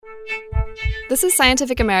This is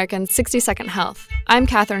Scientific American's 60-Second Health. I'm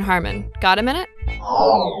Katherine Harmon. Got a minute?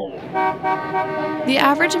 The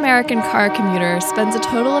average American car commuter spends a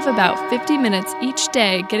total of about 50 minutes each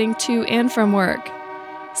day getting to and from work.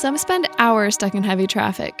 Some spend hours stuck in heavy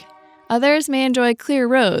traffic. Others may enjoy clear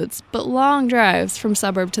roads, but long drives from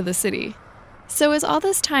suburb to the city. So is all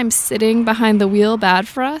this time sitting behind the wheel bad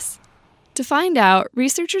for us? To find out,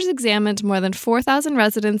 researchers examined more than 4,000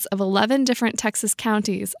 residents of 11 different Texas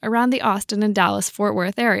counties around the Austin and Dallas-Fort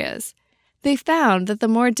Worth areas. They found that the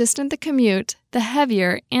more distant the commute, the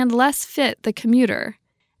heavier and less fit the commuter.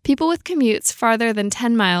 People with commutes farther than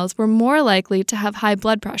 10 miles were more likely to have high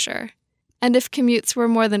blood pressure. And if commutes were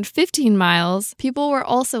more than 15 miles, people were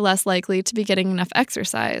also less likely to be getting enough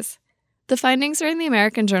exercise. The findings are in the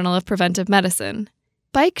American Journal of Preventive Medicine.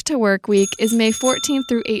 Bike to Work Week is May 14th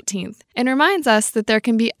through 18th and reminds us that there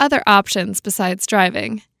can be other options besides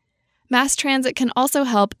driving. Mass transit can also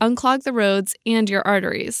help unclog the roads and your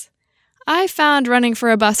arteries. I found running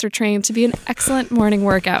for a bus or train to be an excellent morning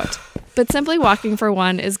workout, but simply walking for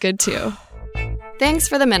one is good too. Thanks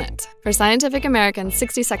for the minute. For Scientific American's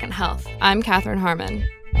 60-Second Health, I'm Katherine Harmon.